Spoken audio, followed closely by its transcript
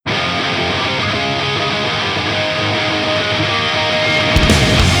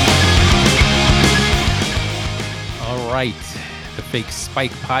Fake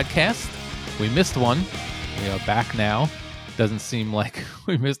Spike podcast. We missed one. We are back now. Doesn't seem like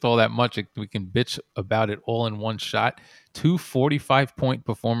we missed all that much. We can bitch about it all in one shot. 2 45-point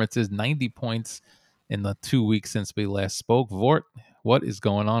performances, 90 points in the 2 weeks since we last spoke. Vort, what is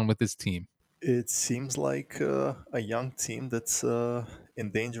going on with this team? It seems like a young team that's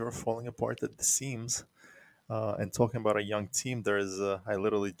in danger of falling apart at the seams. And talking about a young team, I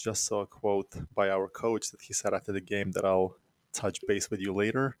literally just saw a quote by our coach that he said after the game that I'll touch base with you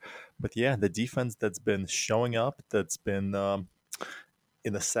later. But yeah, the defense that's been showing up, that's been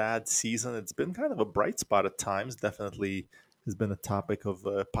in a sad season, it's been kind of a bright spot at times. Definitely has been a topic of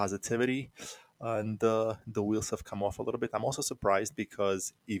positivity. And the wheels have come off a little bit. I'm also surprised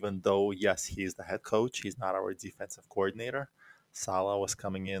because even though, yes, he's the head coach, he's not our defensive coordinator. Salah was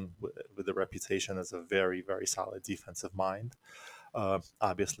coming in with a reputation as a very, very solid defensive mind.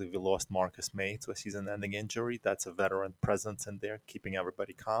 Obviously, we lost Marcus May to a season ending injury. That's a veteran presence in there, keeping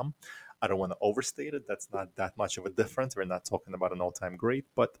everybody calm. I don't want to overstate it. That's not that much of a difference. We're not talking about an all time great,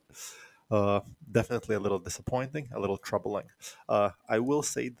 but definitely a little disappointing, a little troubling. I will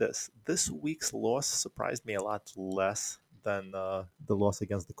say this week's loss surprised me a lot less than the loss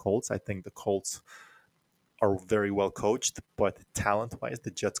against the Colts. I think the Colts are very well coached, but talent wise,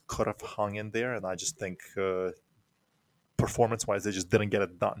 the Jets could have hung in there. And I just think performance wise, they just didn't get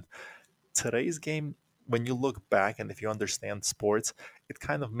it done. Today's game, when you look back and if you understand sports, it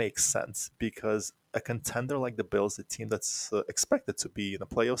kind of makes sense because a contender like the Bills, a team that's expected to be in a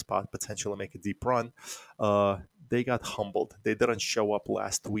playoff spot, potentially make a deep run, they got humbled. They didn't show up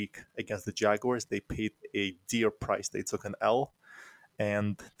last week against the Jaguars. They paid a dear price. They took an L,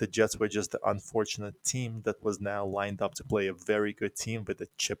 and the Jets were just the unfortunate team that was now lined up to play a very good team with a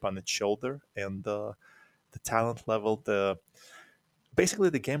chip on its shoulder. And the talent level, the basically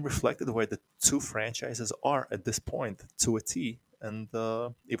the game reflected where the two franchises are at this point to a T. And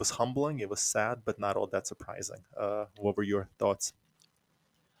it was humbling, it was sad, but not all that surprising. What were your thoughts?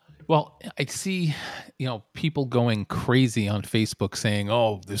 Well, I see, people going crazy on Facebook saying,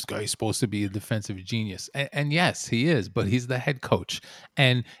 "Oh, this guy's supposed to be a defensive genius," and yes, he is, but he's the head coach.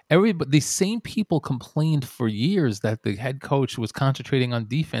 And everybody, these same people complained for years that the head coach was concentrating on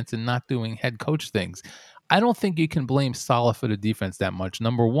defense and not doing head coach things. I don't think you can blame Salah for the defense that much.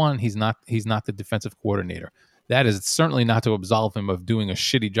 Number one, he's not the defensive coordinator. That is certainly not to absolve him of doing a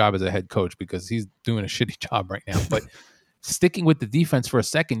shitty job as a head coach because he's doing a shitty job right now. But sticking with the defense for a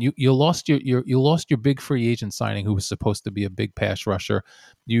second, you lost your big free agent signing who was supposed to be a big pass rusher.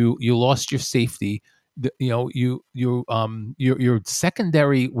 You lost your safety. Your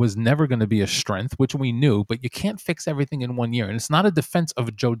secondary was never going to be a strength, which we knew, but you can't fix everything in 1 year. And it's not a defense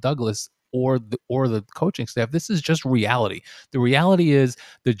of Joe Douglas or the coaching staff. This is just reality. The reality is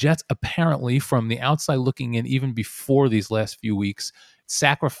the Jets apparently, from the outside looking in, even before these last few weeks,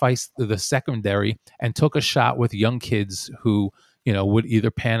 sacrificed the secondary and took a shot with young kids who would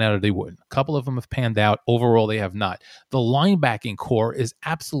either pan out or they wouldn't. A couple of them have panned out. Overall, they have not. The linebacking core is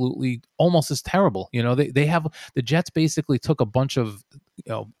absolutely almost as terrible. They have the Jets basically took a bunch of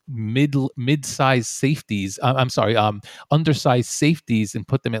mid-sized safeties. I'm sorry, undersized safeties and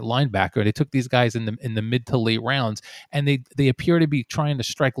put them at linebacker. They took these guys in the mid to late rounds, and they appear to be trying to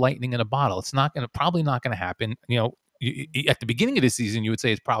strike lightning in a bottle. It's probably not going to happen. At the beginning of the season, you would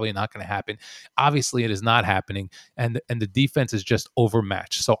say it's probably not going to happen. Obviously, it is not happening, and the defense is just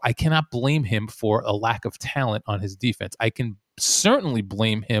overmatched. So I cannot blame him for a lack of talent on his defense. I can certainly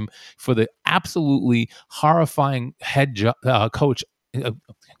blame him for the absolutely horrifying coach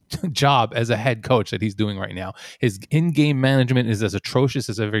job as a head coach that he's doing right now. His in-game management is as atrocious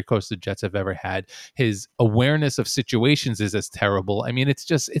as every coach the Jets have ever had. His awareness of situations is as terrible. I mean, it's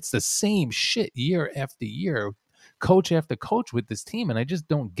the same shit year after year, coach after coach with this team, and I just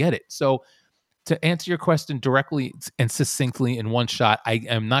don't get it. So to answer your question directly and succinctly in one shot, I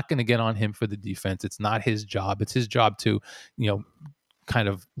am not going to get on him for the defense. It's not his job. It's his job to, kind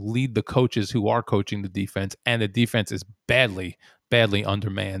of lead the coaches who are coaching the defense, and the defense is badly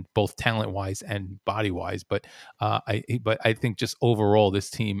undermanned, both talent wise and body wise. But I think just overall, this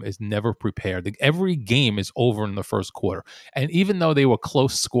team is never prepared. Every game is over in the first quarter, and even though they were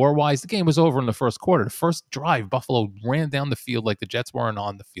close score wise, the game was over in the first quarter. The first drive, Buffalo ran down the field like the Jets weren't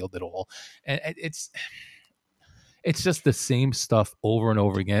on the field at all, and it's just the same stuff over and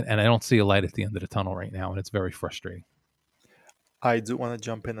over again. And I don't see a light at the end of the tunnel right now, and it's very frustrating. I do want to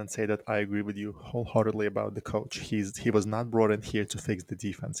jump in and say that I agree with you wholeheartedly about the coach. He was not brought in here to fix the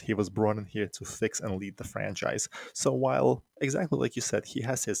defense. He was brought in here to fix and lead the franchise. So while exactly like you said, he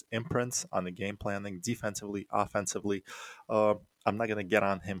has his imprints on the game planning, defensively, offensively. I'm not gonna get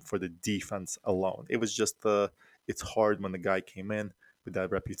on him for the defense alone. It's hard when the guy came in with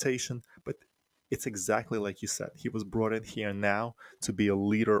that reputation, but it's exactly like you said. He was brought in here now to be a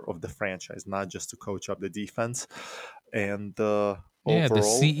leader of the franchise, not just to coach up the defense. And Yeah, the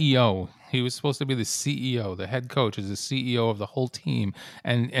overall, CEO. He was supposed to be the CEO. The head coach is the CEO of the whole team,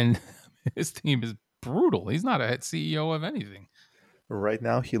 and his team is brutal. He's not a head CEO of anything. right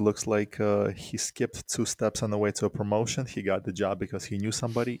now, he looks like he skipped two steps on the way to a promotion. He got the job because he knew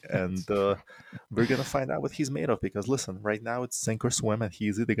somebody, and we're gonna find out what he's made of. Because listen, right now it's sink or swim, and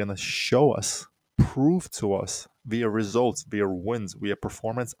he's either gonna show us, prove to us via results, via wins, via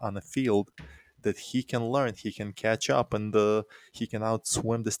performance on the field that he can learn, he can catch up, and he can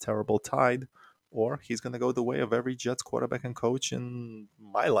outswim this terrible tide. Or he's gonna go the way of every Jets quarterback and coach in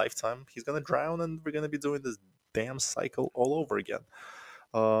my lifetime. He's gonna drown, and we're gonna be doing this damn cycle all over again.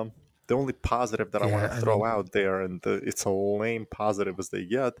 Um, the only positive that I want Yeah, to I throw mean, out there, and it's a lame positive as they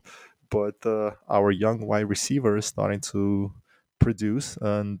get, but our young wide receiver is starting to produce,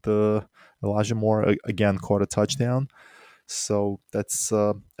 and Elijah Moore again caught a touchdown. So that's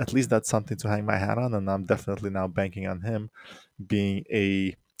at least that's something to hang my hat on, and I'm definitely now banking on him being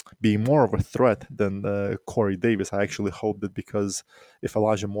a being more of a threat than Corey Davis. I actually hope that because if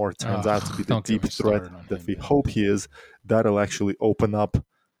Elijah Moore turns out to be the don't get deep me threat started on that him, we man. hope he is, that'll actually open up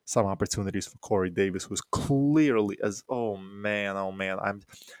some opportunities for Corey Davis, who's clearly as oh man,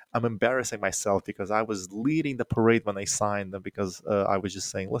 I'm embarrassing myself because I was leading the parade when I signed them because I was just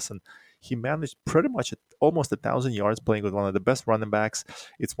saying, listen, he managed pretty much almost 1,000 yards playing with one of the best running backs.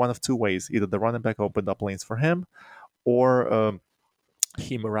 It's one of two ways: either the running back opened up lanes for him, or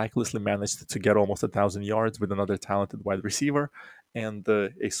he miraculously managed to get almost 1,000 yards with another talented wide receiver and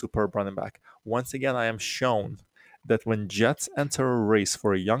a superb running back. Once again, I am shown that when Jets enter a race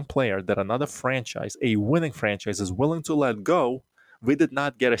for a young player that another franchise, a winning franchise, is willing to let go, we did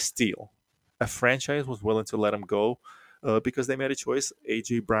not get a steal. A franchise was willing to let him go because they made a choice.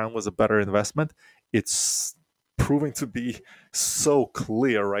 AJ Brown was a better investment. It's proving to be so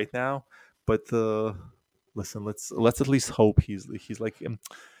clear right now, but listen, let's at least hope he's like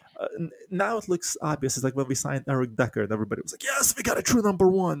now it looks obvious. It's like when we signed Eric Decker and everybody was like, yes, we got a true number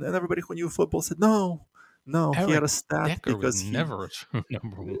one, and everybody who knew football said no, no, he had Eric a stat Decker was because he never a true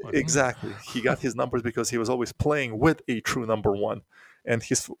number one. Yeah. exactly he got his numbers because he was always playing with a true number one. And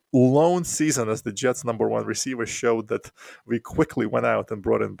his lone season as the Jets' number one receiver showed that we quickly went out and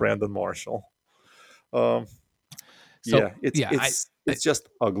brought in Brandon Marshall. Um, So yeah, it's yeah, it's it's just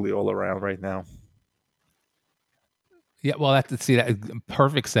ugly all around right now. yeah, well, that's see that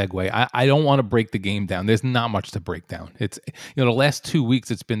perfect segue. I don't want to break the game down. There's not much to break down. It's the last 2 weeks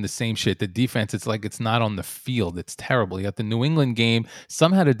it's been the same shit. The defense, it's like it's not on the field. It's terrible. You got the New England game.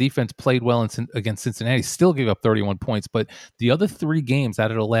 Somehow the defense played well against Cincinnati. Still gave up 31 points, but the other 3 games out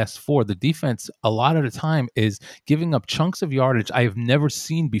of the last 4, the defense a lot of the time is giving up chunks of yardage I have never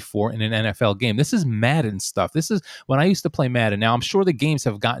seen before in an NFL game. This is Madden stuff. This is when I used to play Madden. Now I'm sure the games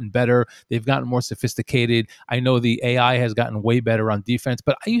have gotten better. They've gotten more sophisticated. I know the AI has gotten way better on defense,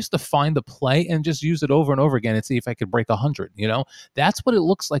 but I used to find the play and just use it over and over again and see if I could break 100. That's what it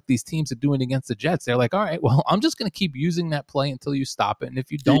looks like these teams are doing against the Jets. They're like, all right, well, I'm just going to keep using that play until you stop it. And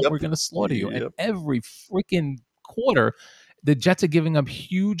if you don't, we're Yep, going to slaughter you. And yep, every freaking quarter, the Jets are giving up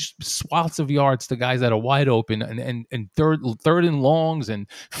huge swaths of yards to guys that are wide open and third and longs and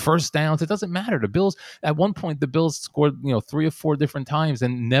first downs. It doesn't matter. The Bills at one point the Bills scored 3 or 4 different times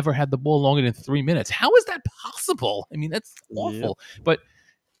and never had the ball longer than 3 minutes. How is that possible? I mean, that's yep. awful. But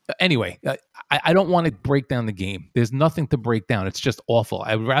anyway, I don't want to break down the game. There's nothing to break down. It's just awful.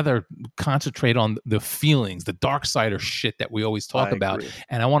 I'd rather concentrate on the feelings, the dark side or shit that we always I talk about. agree.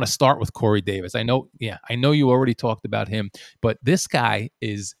 And I want to start with Corey Davis. I know you already talked about him, but this guy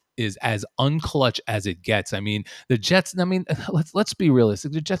is as unclutch as it gets. I mean, the Jets, I mean, let's be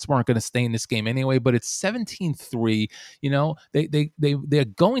realistic. The Jets weren't going to stay in this game anyway, but it's 17-3. They're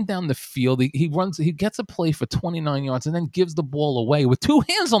going down the field. He gets a play for 29 yards and then gives the ball away with 2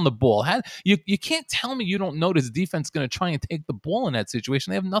 hands on the ball. You can't tell me you don't know this defense going to try and take the ball in that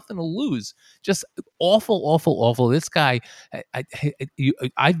situation. They have nothing to lose. Just awful, awful, awful. This guy,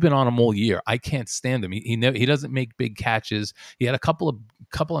 I've been on him all year. I can't stand him. He doesn't make big catches. He had a couple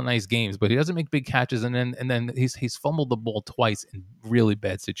of nice games, but he doesn't make big catches, and then he's fumbled the ball twice in really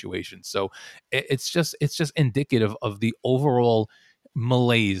bad situations. So it's just indicative of the overall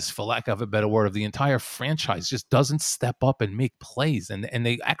malaise, for lack of a better word, of the entire franchise. Just doesn't step up and make plays, and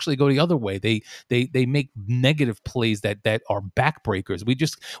they actually go the other way. They make negative plays that are backbreakers.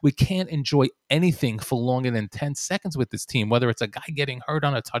 We can't enjoy anything for longer than 10 seconds with this team, whether it's a guy getting hurt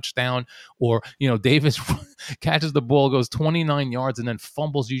on a touchdown or Davis catches the ball, goes 29 yards and then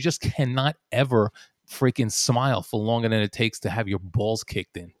fumbles. You just cannot ever freaking smile for longer than it takes to have your balls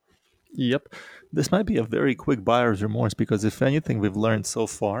kicked in. Yep. This might be a very quick buyer's remorse because if anything we've learned so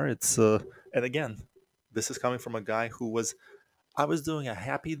far, it's and again, this is coming from a guy who was I was doing a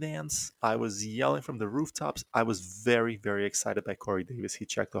happy dance. I was yelling from the rooftops. I was very, very excited by Corey Davis. He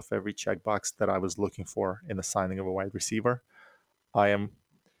checked off every checkbox that I was looking for in the signing of a wide receiver. I am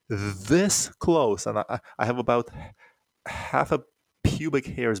this close, and I have about half a pubic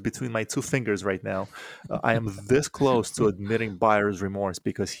hairs between my two fingers right now. I am this close to admitting buyer's remorse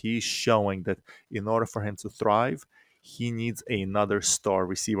because he's showing that in order for him to thrive, he needs another star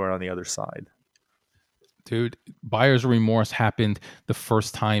receiver on the other side. Dude, buyer's remorse happened the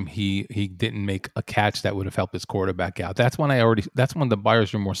first time he didn't make a catch that would have helped his quarterback out. That's when the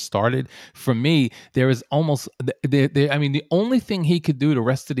buyer's remorse started. For me, there is almost I mean, the only thing he could do the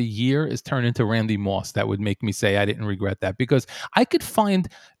rest of the year is turn into Randy Moss. That would make me say I didn't regret that, because I could find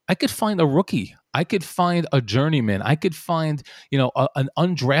a rookie. I could find a journeyman. I could find, an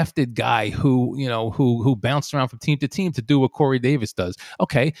undrafted guy who bounced around from team to team to do what Corey Davis does.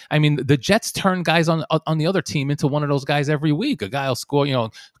 Okay, I mean, the Jets turn guys on the other team into one of those guys every week. A guy will score, a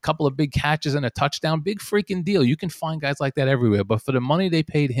couple of big catches and a touchdown. Big freaking deal. You can find guys like that everywhere. But for the money they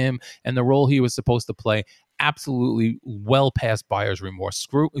paid him and the role he was supposed to play, absolutely well past buyer's remorse.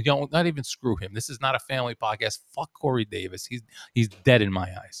 Not even screw him. This is not a family podcast. Fuck Corey Davis. He's dead in my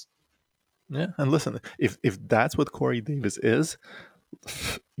eyes. Yeah, and listen, if that's what Corey Davis is,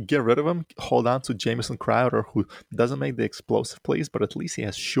 get rid of him. Hold on to Jamison Crowder, who doesn't make the explosive plays, but at least he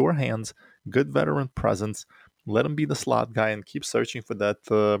has sure hands, good veteran presence. Let him be the slot guy and keep searching for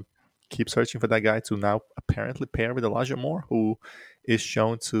that. Keep searching for that guy to now apparently pair with Elijah Moore, who is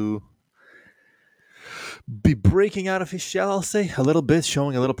shown to be breaking out of his shell. I'll say a little bit,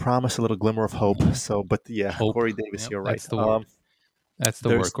 showing a little promise, a little glimmer of hope. So, but yeah, Hope. Corey Davis, Yep, you're right. that's the word. That's the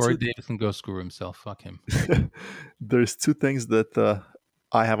word. There's Corey two Davis can go screw himself. Fuck him. there's two things that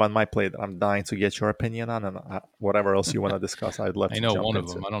I have on my plate that I'm dying to get your opinion on, and whatever else you want to discuss, I'd love I to know jump one of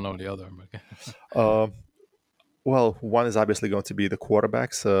into. them. I don't know the other. Uh, well, one is obviously going to be the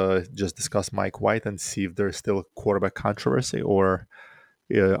quarterbacks. Just discuss Mike White and see if there's still quarterback controversy, or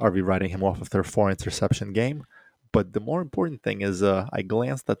are we writing him off after a 4 interception game? But the more important thing is, I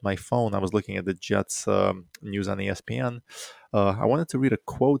glanced at my phone. I was looking at the Jets news on ESPN. I wanted to read a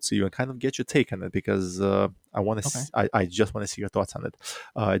quote to you and kind of get your take on it because Okay. I just want to see your thoughts on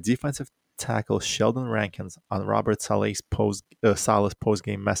it. Defensive tackle Sheldon Rankins on Robert Saleh's post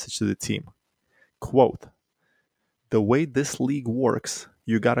game message to the team. Quote: "The way this league works,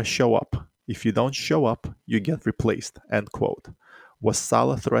 you gotta show up. If you don't show up, you get replaced." End quote. Was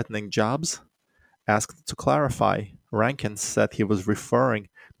Saleh threatening jobs? Asked to clarify, Rankin said he was referring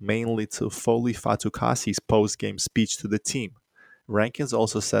mainly to Foley Fatukasi's post-game speech to the team. Rankins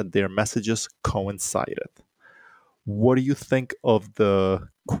also said their messages coincided. What do you think of the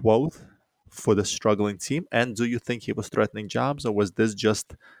quote for the struggling team? And do you think he was threatening jobs, or was this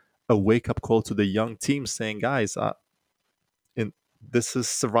just a wake-up call to the young team saying, guys, in this is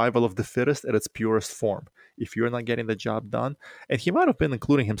survival of the fittest at its purest form. If you're not getting the job done, and he might have been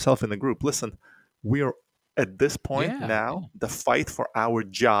including himself in the group. Listen, we are at this point Yeah. now. The fight for our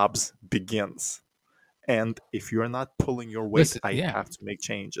jobs begins, and if you're not pulling your weight, Listen, I yeah. have to make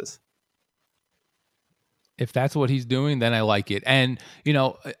changes. If that's what he's doing, then I like it. And,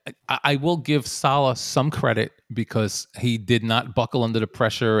 I will give Salah some credit because he did not buckle under the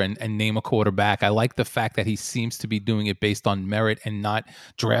pressure and name a quarterback. I like the fact that he seems to be doing it based on merit and not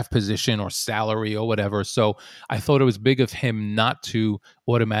draft position or salary or whatever. So I thought it was big of him not to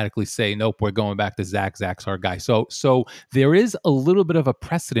automatically say, nope, we're going back to Zach. Zach's our guy. So there is a little bit of a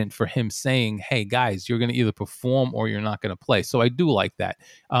precedent for him saying, hey, guys, you're going to either perform or you're not going to play. So I do like that.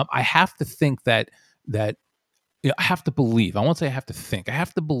 I have to think that I have to believe. I won't say I have to think. I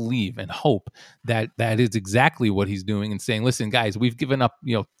have to believe and hope that that is exactly what he's doing and saying, listen, guys, we've given up,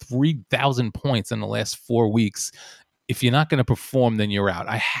 3,000 points in the last 4 weeks. If you're not going to perform, then you're out.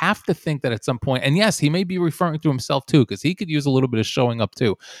 I have to think that at some point, and yes, he may be referring to himself too, because he could use a little bit of showing up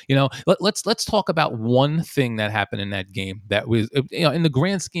too. Let's talk about one thing that happened in that game that was, in the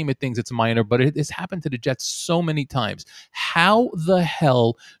grand scheme of things, it's minor, but it has happened to the Jets so many times. How the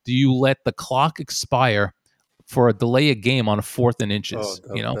hell do you let the clock expire for a delay a game on a 4th and Oh, inches?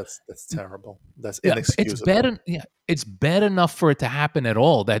 that's terrible. That's Yeah, it's bad. inexcusable. Yeah, It's bad enough for it to happen at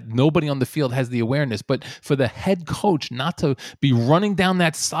all, that nobody on the field has the awareness, but for the head coach not to be running down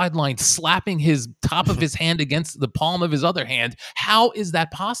that sideline, slapping his top of his hand against the palm of his other hand, how is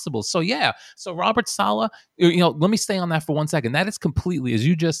that possible? So yeah, so Robert Saleh, let me stay on that for 1 second. That is completely, as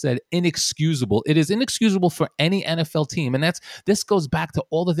you just said, inexcusable. It is inexcusable for any NFL team, and this goes back to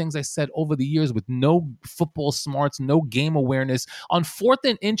all the things I said over the years with no football smarts, no game awareness. On 4th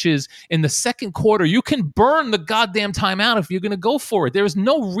and inches in the second quarter, you can burn the goddamn timeout if you're going to go for it. There is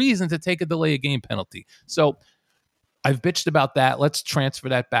no reason to take a delay of game penalty. So I've bitched about that. Let's transfer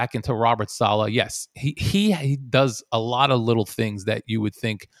that back into Robert Saleh. Yes, he does a lot of little things that you would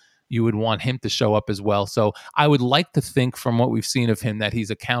think you would want him to show up as well. So I would like to think, from what we've seen of him, that he's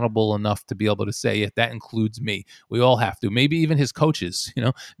accountable enough to be able to say, yeah, that includes me. We all have to. Maybe even his coaches.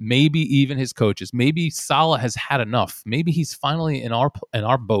 Maybe even his coaches. Maybe Saleh has had enough. Maybe he's finally in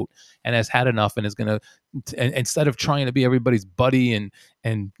our boat and has had enough, and is going to, instead of trying to be everybody's buddy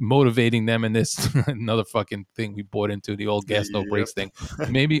and motivating them in this another fucking thing we bought into, the old gas no Yep. brakes thing.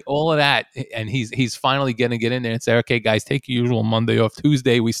 Maybe all of that, and he's finally going to get in there and say, okay, guys, take your usual Monday off.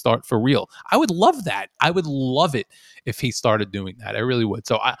 Tuesday we start for real. I would love that. I would love it if he started doing that. I really would.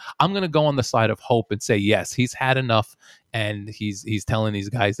 So I'm going to go on the side of hope and say yes, he's had enough, and he's telling these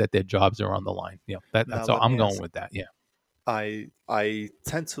guys that their jobs are on the line. Now That's all let I'm me going ask. with that. Yeah. I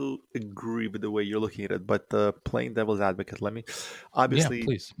tend to agree with the way you're looking at it, but playing devil's advocate, let me. Yeah, Obviously,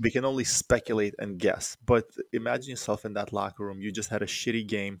 please. we can only speculate and guess, but imagine yourself in that locker room. You just had a shitty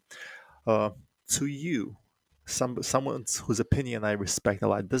game. Uh, to you, someone whose opinion I respect a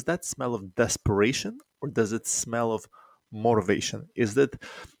lot, does that smell of desperation or does it smell of motivation? Is that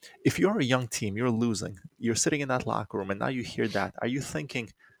if you're a young team, you're losing, you're sitting in that locker room, and now you hear that, are you thinking,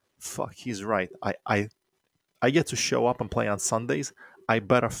 "Fuck, he's right. I get to show up and play on Sundays. I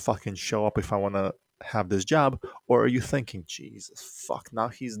better fucking show up if I want to have this job." Or are you thinking, Jesus, fuck, now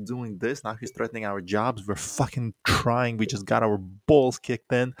he's doing this. Now he's threatening our jobs. We're fucking trying. We just got our balls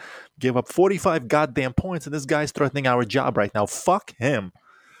kicked in, gave up 45 goddamn points, and this guy's threatening our job right now. Fuck him.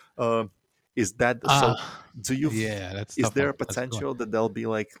 Uh, is that Uh so? Do you? yeah, that's Is tough there one. a That's a good one. potential that they'll be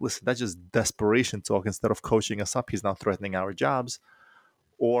like, listen, that's just desperation talk. Instead of coaching us up, he's now threatening our jobs?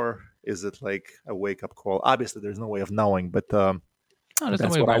 Or is it like a wake up call? Obviously, there's no way of knowing, but No, there's no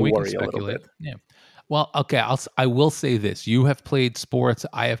that's way what I about it. We can worry a little speculate. bit. Yeah. Well, okay. I will say this: you have played sports.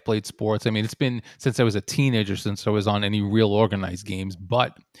 I have played sports. I mean, it's been since I was a teenager since I was on any real organized games.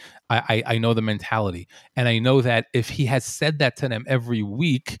 But I know the mentality, and I know that if he has said that to them every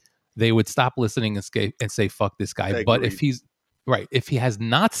week, they would stop listening and say, "Fuck this guy." But if Agreed. he's right, if he has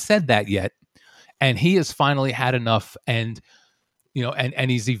not said that yet, and he has finally had enough, and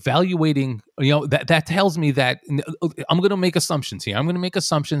he's evaluating, that tells me that I'm going to make assumptions here. I'm going to make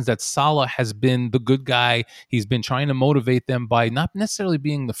assumptions that Salah has been the good guy. He's been trying to motivate them by not necessarily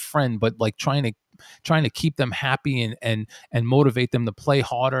being the friend, but like trying to keep them happy and motivate them to play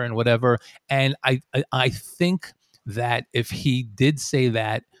harder and whatever. And I think that if he did say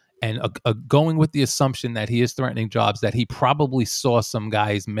that, and going with the assumption that he is threatening jobs, that he probably saw some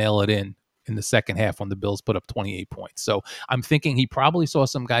guys mail it in the second half when the Bills put up 28 points. So I'm thinking he probably saw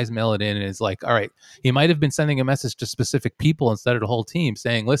some guys mail it in and is like, all right, he might have been sending a message to specific people instead of the whole team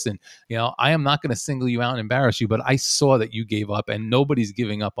saying, listen, I am not going to single you out and embarrass you, but I saw that you gave up and nobody's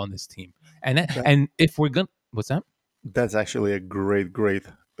giving up on this team. That And if we're going to, what's that? that's actually a great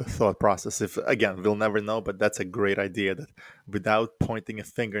thought process. If again, we'll never know, but that's a great idea. That without pointing a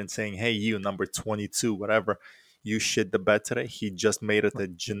finger and saying, "Hey, you number 22, whatever, you shit the bed today," he just made it a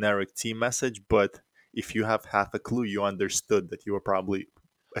generic team message. But if you have half a clue, you understood that you were probably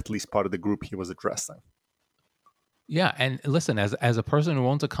at least part of the group he was addressing. Yeah, and listen, as a person who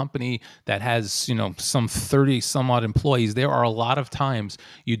owns a company that has, some 30 some odd employees, there are a lot of times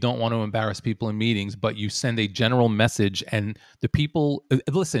you don't want to embarrass people in meetings, but you send a general message, and the people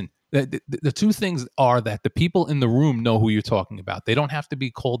listen. The two things are that the people in the room know who you're talking about. They don't have to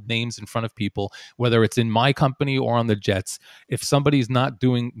be called names in front of people, whether it's in my company or on the Jets. If somebody's not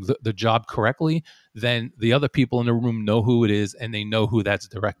doing the job correctly, then the other people in the room know who it is and they know who that's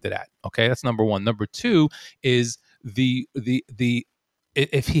directed at. Okay, that's number one. Number two is the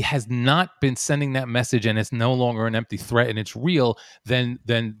if he has not been sending that message and it's no longer an empty threat and it's real, then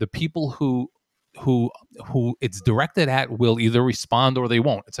the people who who it's directed at will either respond or they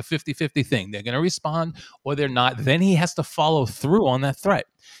won't. It's a 50-50 thing. They're going to respond or they're not. Then he has to follow through on that threat.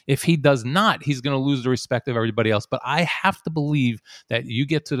 If he does not, he's going to lose the respect of everybody else. But I have to believe that you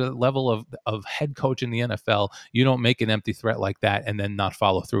get to the level of head coach in the NFL, you don't make an empty threat like that and then not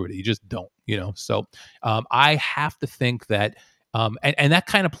follow through with it. You just don't. So I have to think that And that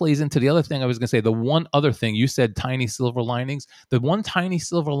kind of plays into the other thing I was going to say. The one other thing you said, tiny silver linings. The one tiny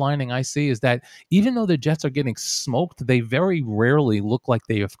silver lining I see is that even though the Jets are getting smoked, they very rarely look like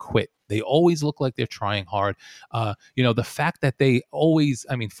they have quit. They always look like they're trying hard. The fact that they always,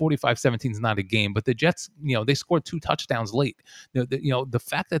 I mean, 45-17 is not a game, but the Jets, they scored 2 touchdowns late. The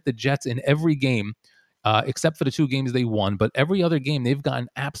fact that the Jets in every game, except for the 2 games they won, but every other game they've gotten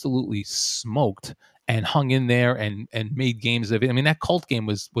absolutely smoked and hung in there and made games of it. I mean, that Colt game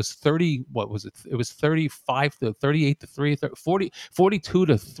was 30, what was it? It was 35 to 38 to 3, 40, 42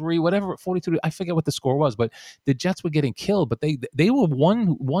 to 3, whatever, 42 to, I forget what the score was, but the Jets were getting killed, but they were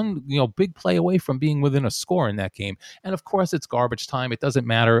one big play away from being within a score in that game. And of course, it's garbage time. It doesn't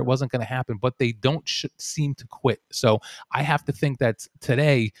matter. It wasn't going to happen, but they don't seem to quit. So I have to think that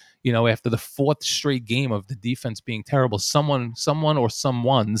today, after the fourth straight game of the defense being terrible, someone or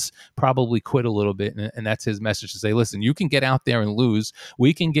someone's probably quit a little bit. And that's his message to say, listen, you can get out there and lose.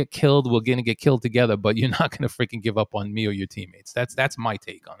 We can get killed. We're going to get killed together, but you're not going to freaking give up on me or your teammates. That's my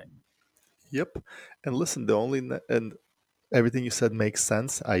take on it. Yep. And listen, the only and everything you said makes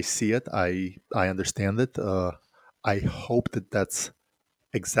sense. I see it. I understand it. I hope that that's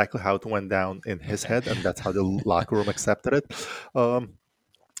exactly how it went down in his head, and that's how the locker room accepted it. Um,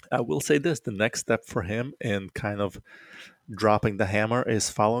 I will say this: the next step for him in kind of dropping the hammer is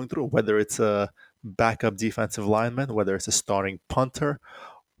following through. Whether it's a backup defensive lineman, whether it's a starting punter,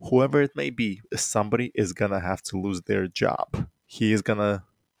 whoever it may be, somebody is gonna have to lose their job. He is gonna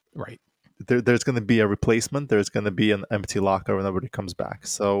Right. there's gonna be a replacement. There's gonna be an empty locker whenever he comes back.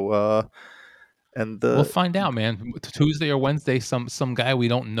 So and We'll find out, man. Tuesday or Wednesday, some guy we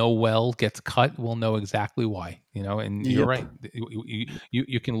don't know well gets cut. We'll know exactly why. And you're yep, right.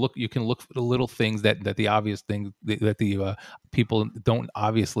 You can look for the little things that the obvious things that the people don't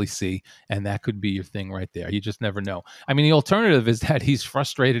obviously see, and that could be your thing right there. You just never know. I mean, the alternative is that he's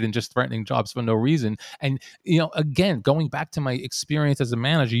frustrated and just threatening jobs for no reason. And again, going back to my experience as a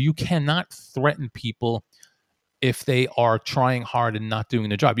manager, you cannot threaten people if they are trying hard and not doing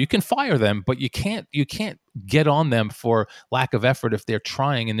the job. You can fire them, but you can't get on them for lack of effort if they're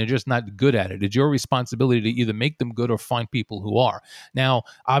trying and they're just not good at it. It's your responsibility to either make them good or find people who are. Now,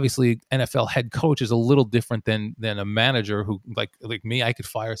 obviously, NFL head coach is a little different than a manager who, like me, I could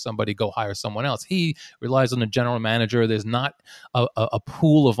fire somebody, go hire someone else. He relies on the general manager. There's not a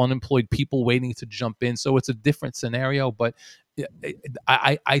pool of unemployed people waiting to jump in, so it's a different scenario. But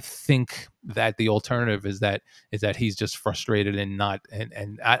I think that the alternative is that he's just frustrated and not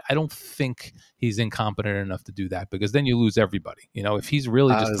and I don't think he's incompetent enough to do that, because then you lose everybody. If he's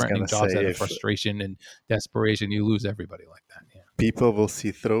really I just was threatening gonna jobs out say of if frustration and desperation, you lose everybody like that. Yeah. people will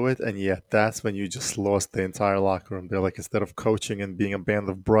see through it, and yet that's when you just lost the entire locker room. They're like, instead of coaching and being a band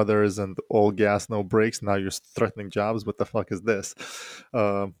of brothers and all gas no breaks, now you're threatening jobs. What the fuck is this?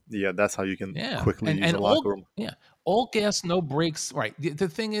 Yeah, that's how you can Yeah, quickly and use and a locker all room. yeah, all gas, no brakes. Right. The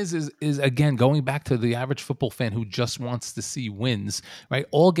thing is again going back to the average football fan who just wants to see wins. Right.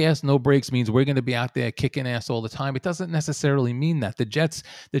 All gas, no brakes means we're going to be out there kicking ass all the time. It doesn't necessarily mean that the Jets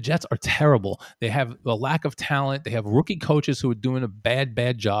are terrible. They have a lack of talent. They have rookie coaches who are doing a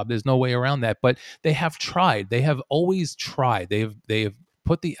bad job. There's no way around that. But they have tried. They have always tried. They have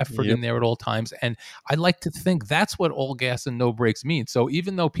put the effort Yep. in there at all times. And I like to think that's what all gas and no brakes means. So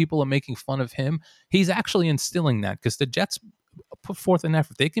even though people are making fun of him, he's actually instilling that, because the Jets put forth an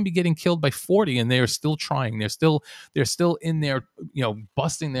effort. They can be getting killed by 40 and they're still trying. They're still in there,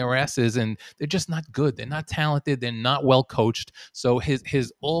 busting their asses, and they're just not good. They're not talented. They're not well coached. So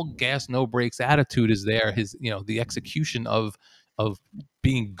his all gas no brakes attitude is there. His the execution of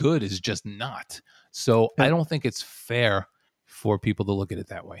being good is just not. So I And don't think it's fair for people to look at it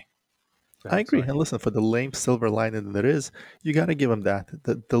that way. Go I ahead. agree. Sorry. And listen, for the lame silver lining that it is, you got to give them that.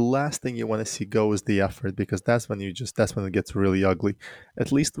 The last thing you want to see go is the effort, because that's when it gets really ugly.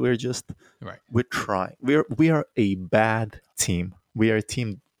 At least Right. we're trying. We are a bad team. We are a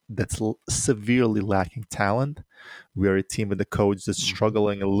team that's severely lacking talent. We are a team with a coach that's Hmm.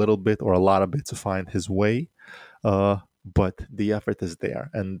 struggling a little bit or a lot of bit to find his way. But the effort is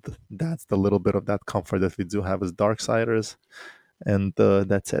there, and that's the little bit of that comfort that we do have as Darksiders, and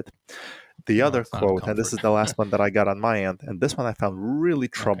that's it. The Well, other it's not a quote, and this comfort. is the last one that I got on my end, and this one I found really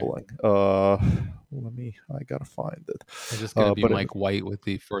Okay. troubling. I gotta find it. Is this going to be But it, Mike White with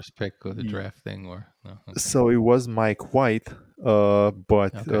the first pick of the draft thing, or no? Okay. so it was Mike White,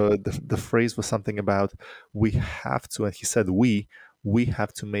 but Okay. the phrase was something about we have to, and he said we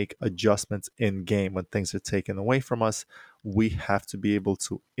have to make adjustments in game when things are taken away from us. We have to be able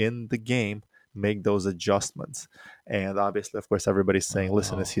to in the game make those adjustments. And obviously, of course, everybody's saying,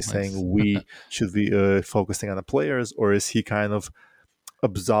 listen, is Oh, he I saying we should be focusing on the players, or is he kind of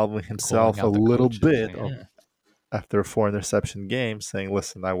absolving calling himself a out the little coaches. bit of Yeah. after a 4 interception game, saying,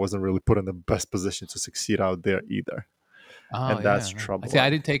 listen, I wasn't really put in the best position to succeed out there either. Oh And that's yeah. No. I see. I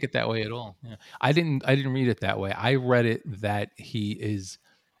troubling. didn't take it that way at all. Yeah. I didn't read it that way. I read it that he is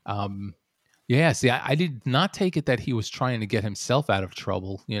um yeah, see, I did not take it that he was trying to get himself out of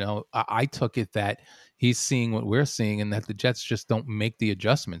trouble. I took it that he's seeing what we're seeing and that the Jets just don't make the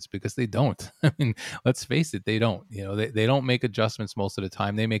adjustments because they don't. I mean, let's face it, they don't. They don't make adjustments most of the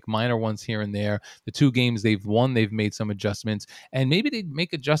time. They make minor ones here and there. The two games they've won, they've made some adjustments, and maybe they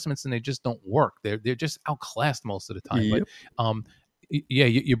make adjustments and they just don't work. They're just outclassed most of the time. But Yep. um, yeah,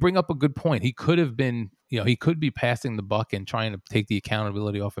 you bring up a good point. He could have been, he could be passing the buck and trying to take the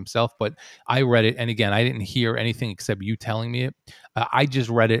accountability off himself, but I read it, and again, I didn't hear anything except you telling me it. I just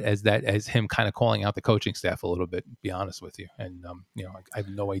read it as him kind of calling out the coaching staff a little bit. To be honest with you, and I have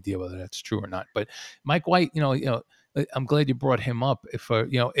no idea whether that's true or not. But Mike White, I'm glad you brought him up.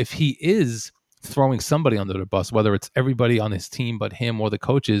 If he is throwing somebody under the bus, whether it's everybody on his team but him or the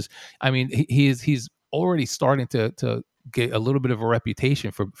coaches, I mean, he's already starting to get a little bit of a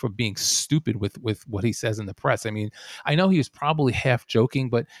reputation for being stupid with what he says in the press. I mean, I know he was probably half joking,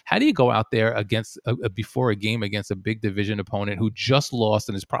 but how do you go out there against before a game against a big division opponent who just lost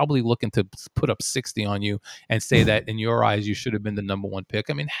and is probably looking to put up 60 on you and say that in your eyes you should have been the number one pick?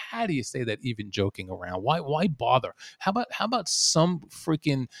 I mean, how do you say that even joking around? Why bother? How about some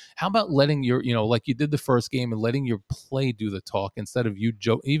freaking how about letting your like you did the first game and letting your play do the talk instead of you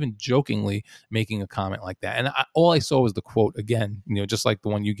even jokingly making a comment like that? And all I saw was the quote again, just like the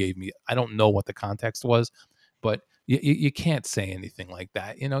one you gave me. I don't know what the context was, but you can't say anything like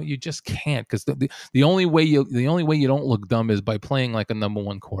that. You just can't, because the only way you don't look dumb is by playing like a number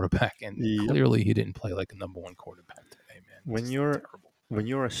one quarterback, and Yep. clearly he didn't play like a number one quarterback today, man. when Just you're terrible. when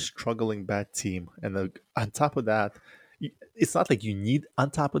you're a struggling bad team, and on top of that, it's not like you need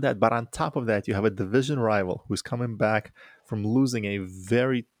on top of that, but on top of that, you have a division rival who's coming back from losing a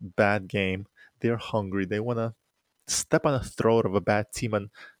very bad game. They're hungry. They want to step on the throat of a bad team and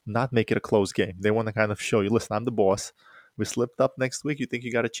not make it a close game. They want to kind of show you, listen, I'm the boss. We slipped up next week. You think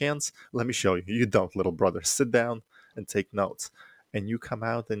you got a chance? Let me show you. You don't, little brother. Sit down and take notes. And you come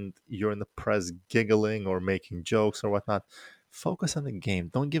out and you're in the press giggling or making jokes or whatnot. Focus on the game.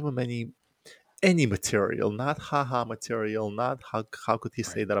 Don't give them any material, not haha material, not how could he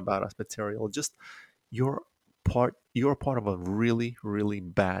say Right. that about us material. Just you're you're part of a really, really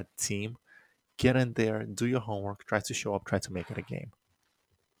bad team. Get in there, do your homework, try to show up, try to make it a game.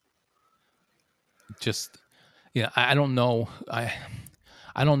 Just I don't know.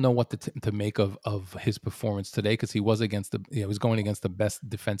 I don't know what to make of his performance today, because he was against he was going against the best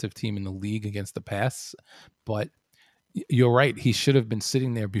defensive team in the league against the pass. But you're right. He should have been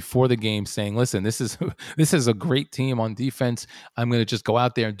sitting there before the game saying, "Listen, this is this is a great team on defense. I'm going to just go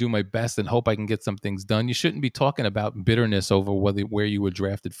out there and do my best and hope I can get some things done." You shouldn't be talking about bitterness over where you were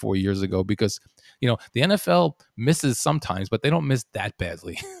drafted 4 years ago, because the NFL misses sometimes, but they don't miss that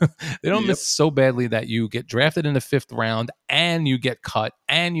badly. They don't Yep. miss so badly that you get drafted in the fifth round and you get cut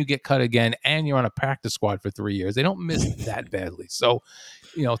and you get cut again and you're on a practice squad for 3 years. They don't miss that badly. So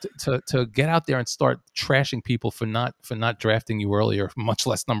to get out there and start trashing people for not drafting you earlier, much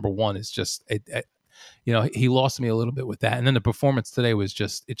less number one, is just he lost me a little bit with that. And then the performance today was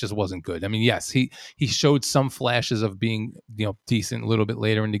it just wasn't good. I mean, yes, he showed some flashes of being decent a little bit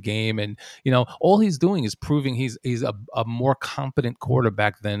later in the game, and all he's doing is proving he's a more competent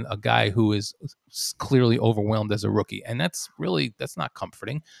quarterback than a guy who is clearly overwhelmed as a rookie, and that's not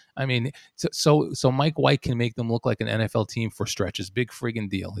comforting. I mean, so Mike White can make them look like an NFL team for stretches. Big friggin'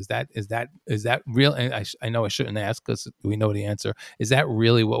 deal. Is that real? And I know I shouldn't ask because we know the answer. Is that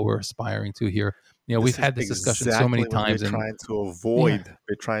really what we're aspiring to here? We've This is had this discussion so many exactly what they're times, and trying to yeah, avoid.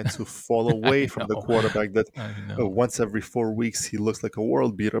 They're trying to fall I away from the know, quarterback that I know. once every 4 weeks he looks like a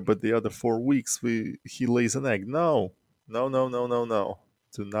world beater, but the other 4 weeks he lays an egg. No, no, no, no, no, no.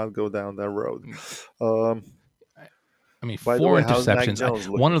 Do not go down that road. Mm, Um, I mean, by the four way, how's Mac interceptions. Jones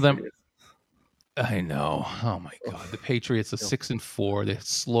One looking of for them, you? I know. Oh my God, the Patriots are Oh, 6-4. They're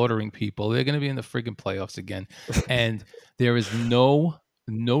slaughtering people. They're going to be in the friggin' playoffs again, and there is no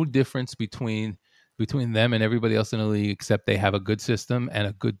difference between them and everybody else in the league, except they have a good system and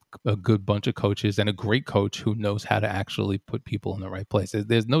a good bunch of coaches and a great coach who knows how to actually put people in the right place.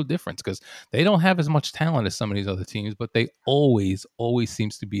 There's no difference because they don't have as much talent as some of these other teams, but they always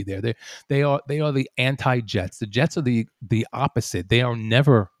seems to be there. They are the anti-Jets. The Jets are the opposite. They are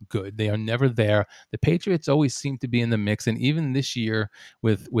never good. They are never there. The Patriots always seem to be in the mix, and even this year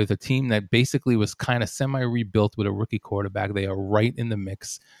with a team that basically was kind of semi rebuilt with a rookie quarterback, they are right in the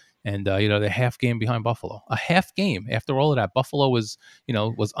mix. And they're half game behind Buffalo. A half game after all of that. Buffalo was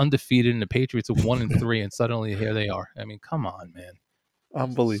undefeated, and the Patriots are 1-3, and suddenly here they are. I mean, come on, man,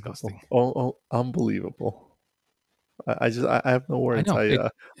 it's disgusting. Unbelievable. Oh, unbelievable. I have no I words. know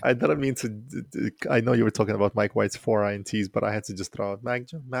it. I didn't mean to. I know you were talking about Mike White's four INTs, but I had to just throw out Mac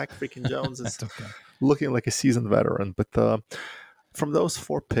freaking Jones is That's okay. looking like a seasoned veteran. But from those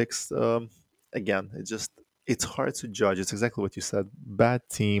four picks, again, it's hard to judge. It's exactly what you said. Bad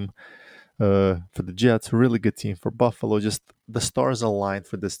team for the Jets, really good team for Buffalo. Just the stars aligned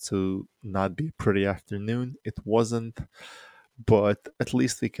for this to not be a pretty afternoon. It wasn't, but at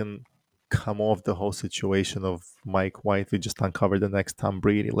least we can come off the whole situation of Mike White. We just uncovered the next Tom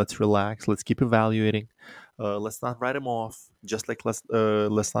Brady. Let's relax. Let's keep evaluating. Let's not write him off. Just like let's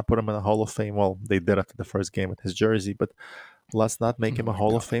not put him in a Hall of Fame. Well, they did after the first game with his jersey, but let's not make Oh him a my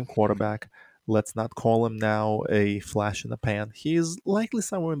Hall of God. Fame quarterback. Let's not call him now a flash in the pan. He is likely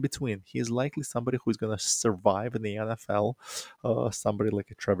somewhere in between. He is likely somebody who's going to survive in the NFL. Somebody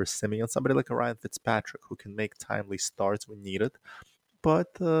like a Trevor Simeon, somebody like a Ryan Fitzpatrick who can make timely starts when needed.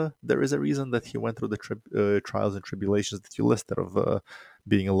 But there is a reason that he went through the trials and tribulations that you listed of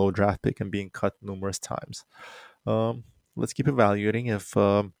being a low draft pick and being cut numerous times. Let's keep evaluating.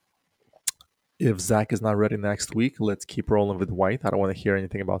 If Zach is not ready next week, let's keep rolling with White. I don't want to hear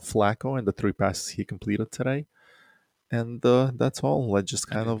anything about Flacco and the three passes he completed today. And that's all. Let's just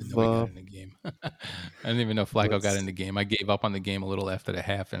I kind didn't even of know he got in the game. I didn't even know Flacco got in let's. the game. I gave up on the game a little after the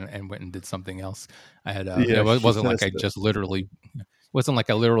half and went and did something else. I had, Yeah, it he wasn't like finished I it, just literally, it wasn't like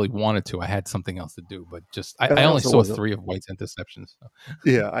I literally wanted to. I had something else to do, but just, I, and I I only also saw wasn't. three of White's interceptions. So.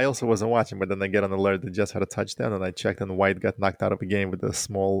 Yeah, I also wasn't watching, but then I get an alert that just had a touchdown, and I checked, and White got knocked out of the game with a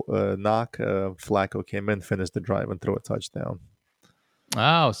small knock. Flacco came in, finished the drive, and threw a touchdown.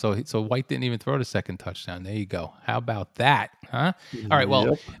 Oh, so White didn't even throw the second touchdown. There you go. How about that, huh? All right. Well,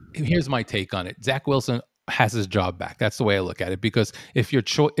 Yep. here's my take on it. Zach Wilson has his job back. That's the way I look at it. Because if you're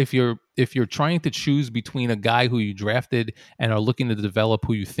trying to choose between a guy who you drafted and are looking to develop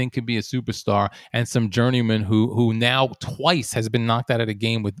who you think could be a superstar and some journeyman who now twice has been knocked out of the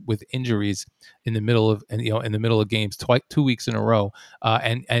game with injuries in the middle of in the middle of games 2 weeks in a row,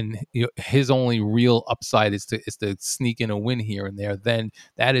 and his only real upside is to sneak in a win here and there, then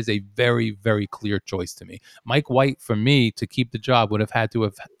that is a very, very clear choice to me. Mike White, for me, to keep the job, would have had to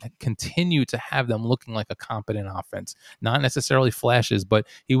have continued to have them looking like a competent offense. Not necessarily flashes, but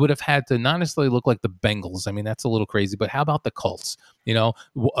he would have had to not necessarily look like the Bengals. I mean, that's a little crazy, but how about the Colts? A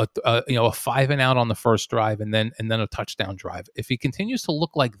 5-and-out on the first drive, and then a touchdown drive. If he continues to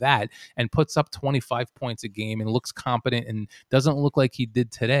look like that and puts up 25 points a game and looks competent and doesn't look like he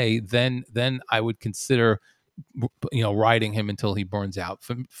did today, then I would consider riding him until he burns out.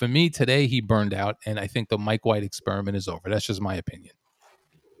 For me today, he burned out, and I think the Mike White experiment is over. That's just my opinion.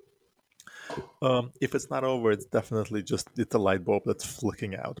 If it's not over, it's definitely just it's a light bulb that's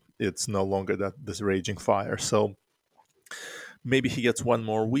flicking out. It's no longer that this raging fire. So maybe he gets one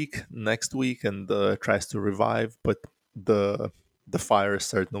more week next week and tries to revive, but the the fire is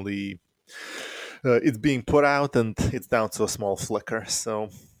certainly it's being put out and it's down to a small flicker. So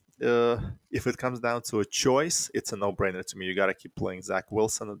if it comes down to a choice, it's a no-brainer to me. You got to keep playing Zach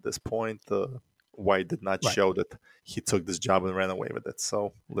Wilson at this point. White did not Right. show that he took this job and ran away with it.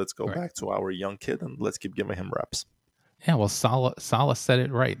 So let's go Right. back to our young kid and let's keep giving him reps. Yeah, well, Salah said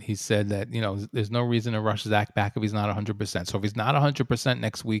it right. He said that there's no reason to rush Zach back if he's not 100%. So if he's not 100%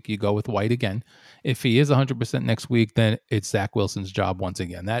 next week, you go with White again. If he is 100% next week, then it's Zach Wilson's job once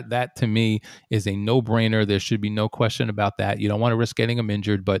again. That to me is a no brainer. There should be no question about that. You don't want to risk getting him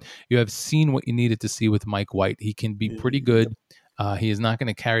injured, but you have seen what you needed to see with Mike White. He can be pretty Yep. good. He is not going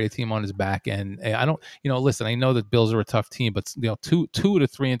to carry the team on his back, and I don't. Listen, I know that Bills are a tough team, but two to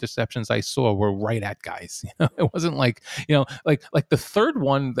three interceptions I saw were right at guys. It wasn't like like the third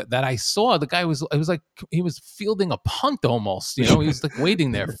one that I saw, the guy was, it was like he was fielding a punt almost. He was like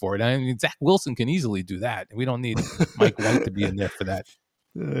waiting there for it. I mean, Zach Wilson can easily do that. We don't need Mike White to be in there for that.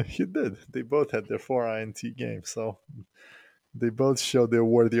 He did. They both had their four INT games, so they both show they're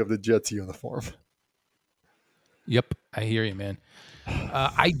worthy of the Jets uniform. Yep, I hear you, man.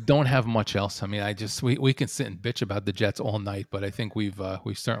 I don't have much else. I mean, we can sit and bitch about the Jets all night, but I think we've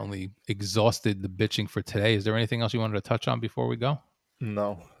certainly exhausted the bitching for today. Is there anything else you wanted to touch on before we go?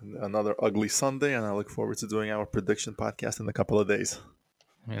 No, another ugly Sunday, and I look forward to doing our prediction podcast in a couple of days.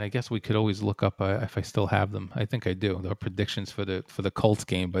 I mean, I guess we could always look up if I still have them. I think I do. The predictions for the Colts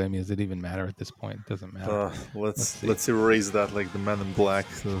game, but I mean, does it even matter at this point? It doesn't matter. Let's see. Let's erase that like the Men in Black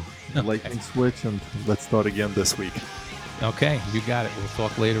Okay. lightning switch, and let's start again this week. Okay, you got it. We'll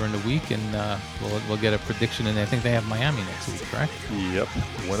talk later in the week, and we'll get a prediction. And I think they have Miami next week, correct? Yep,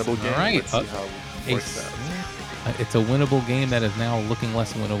 winnable game. All right. Let's see how it works out. It's a winnable game that is now looking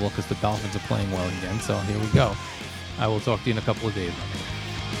less winnable because the Dolphins are playing well again. So here we go. I will talk to you in a couple of days.